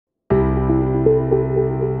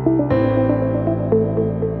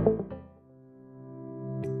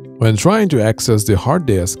When trying to access the hard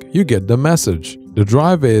disk, you get the message, "The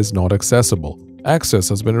drive is not accessible. Access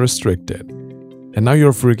has been restricted." And now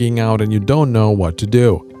you're freaking out and you don't know what to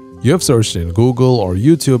do. You have searched in Google or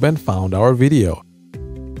YouTube and found our video.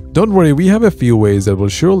 Don't worry, we have a few ways that will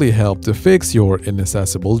surely help to fix your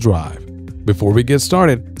inaccessible drive. Before we get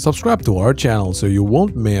started, subscribe to our channel so you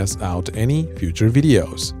won't miss out any future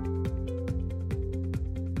videos.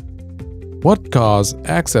 What causes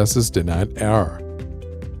access is denied error?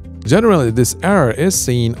 Generally, this error is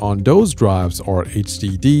seen on those drives or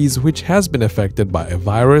HDDs which has been affected by a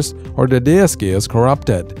virus or the disk is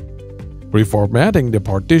corrupted. Reformatting the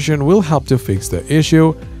partition will help to fix the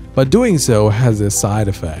issue, but doing so has a side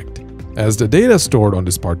effect, as the data stored on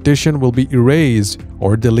this partition will be erased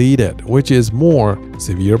or deleted, which is more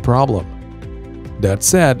severe problem. That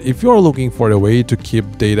said, if you are looking for a way to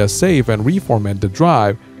keep data safe and reformat the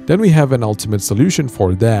drive, then we have an ultimate solution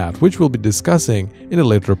for that, which we'll be discussing in a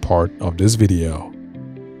later part of this video.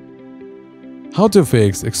 How to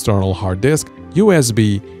fix external hard disk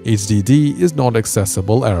USB HDD is not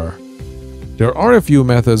accessible error. There are a few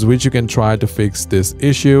methods which you can try to fix this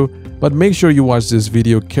issue, but make sure you watch this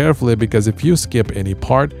video carefully because if you skip any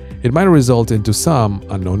part, it might result into some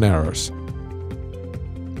unknown errors.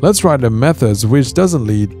 Let's try the methods which doesn't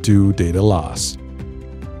lead to data loss.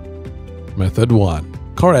 Method 1.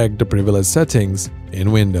 Correct the privilege settings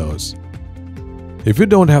in Windows. If you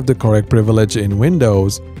don't have the correct privilege in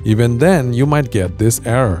Windows, even then you might get this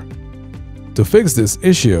error. To fix this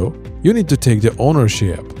issue, you need to take the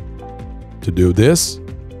ownership. To do this,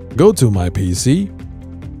 go to My PC,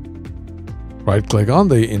 right-click on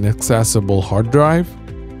the inaccessible hard drive,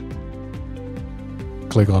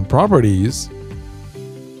 click on Properties,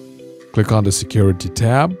 click on the Security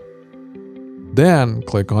tab, then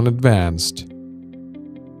click on Advanced.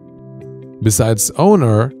 Besides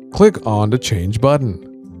Owner, click on the Change button.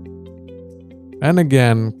 And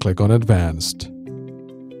again, click on Advanced.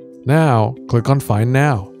 Now, click on Find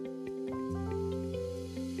Now.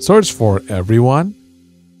 Search for Everyone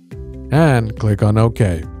and click on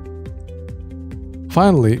OK.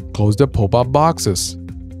 Finally, close the pop-up boxes.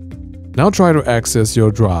 Now try to access your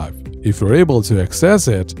drive. If you're able to access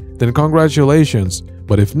it, then congratulations,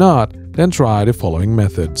 but if not, then try the following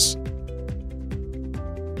methods.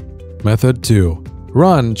 Method 2.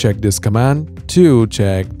 Run CHKDSK command to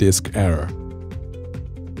check disk error.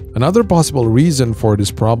 Another possible reason for this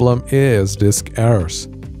problem is disk errors,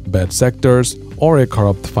 bad sectors, or a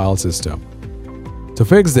corrupt file system. To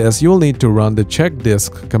fix this, you'll need to run the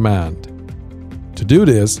CHKDSK command. To do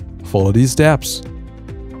this, follow these steps.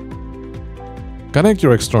 Connect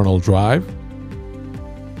your external drive.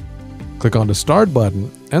 Click on the Start button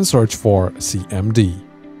and search for CMD.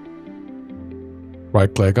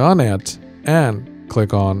 Right-click on it and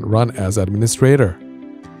click on Run as Administrator.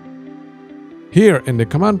 Here in the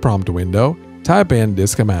command prompt window, type in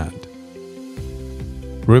this command.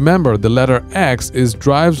 Remember, the letter X is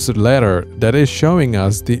drive's letter that is showing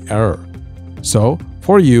us the error. So,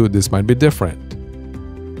 for you, this might be different.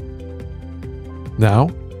 Now,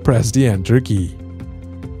 press the Enter key.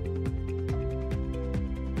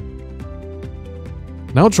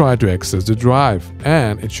 Now try to access the drive,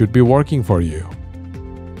 and it should be working for you.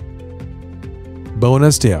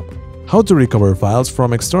 Bonus tip: how to recover files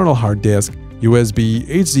from external hard disk, USB,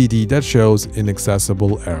 HDD that shows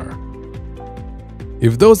inaccessible error.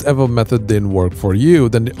 If those above method didn't work for you,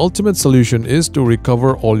 then the ultimate solution is to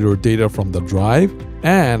recover all your data from the drive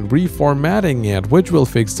and reformatting it, which will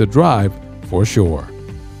fix the drive for sure.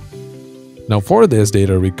 Now for this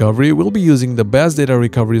data recovery, we'll be using the best data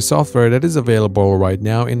recovery software that is available right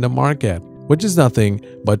now in the market, which is nothing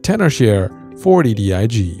but Tenorshare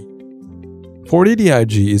 40dig.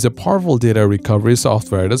 40dig is a powerful data recovery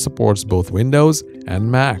software that supports both Windows and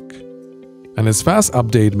Mac. And its fast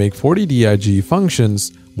update make 40dig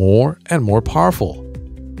functions more and more powerful.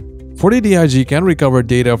 40dig can recover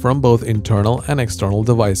data from both internal and external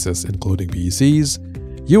devices, including PCs,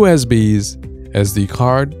 USBs, SD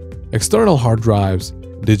card, external hard drives,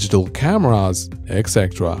 digital cameras,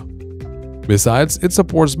 etc. Besides, it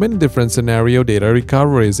supports many different scenario data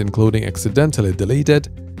recoveries, including accidentally deleted,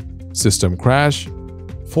 system crash,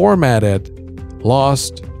 formatted,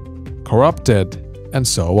 lost, corrupted, and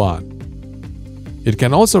so on. It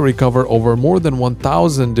can also recover over more than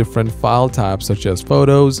 1,000 different file types such as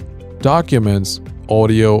photos, documents,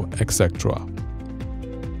 audio, etc.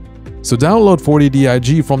 So download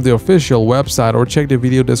 40dig from the official website or check the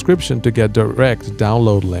video description to get direct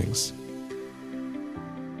download links.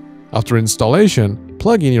 After installation,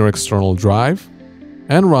 plug in your external drive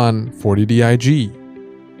and run 40dig.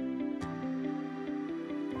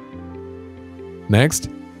 Next,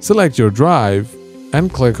 select your drive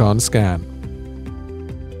and click on Scan.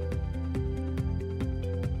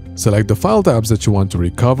 Select the file types that you want to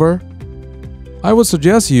recover. I would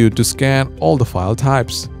suggest you to scan all the file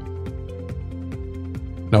types.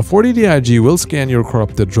 Now 4DDIG will scan your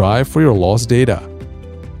corrupted drive for your lost data.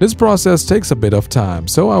 This process takes a bit of time,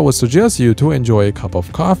 so I would suggest you to enjoy a cup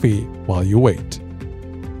of coffee while you wait.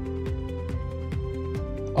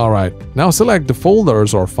 Alright, now select the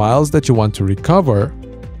folders or files that you want to recover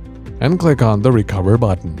and click on the Recover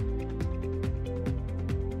button.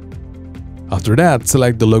 After that,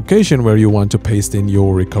 select the location where you want to paste in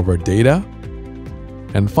your recovered data.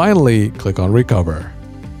 And finally, click on Recover.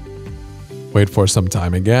 Wait for some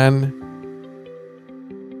time again.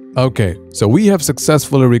 Okay, so we have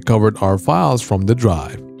successfully recovered our files from the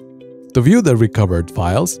drive. To view the recovered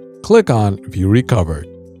files, click on View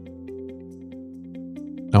Recovered.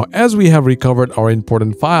 Now, as we have recovered our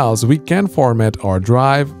important files, we can format our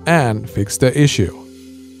drive and fix the issue.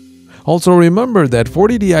 Also remember that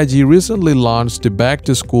 4DDIG recently launched the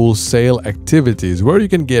back-to-school sale activities where you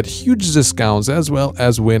can get huge discounts as well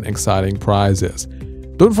as win exciting prizes.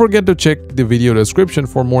 Don't forget to check the video description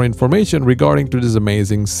for more information regarding to this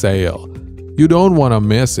amazing sale. You don't want to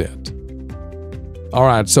miss it.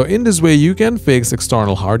 Alright, so in this way you can fix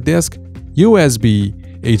external hard disk, USB,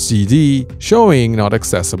 HDD showing not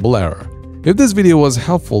accessible error. If this video was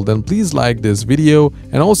helpful, then please like this video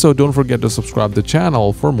and also don't forget to subscribe to the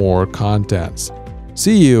channel for more contents.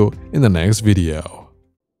 See you in the next video.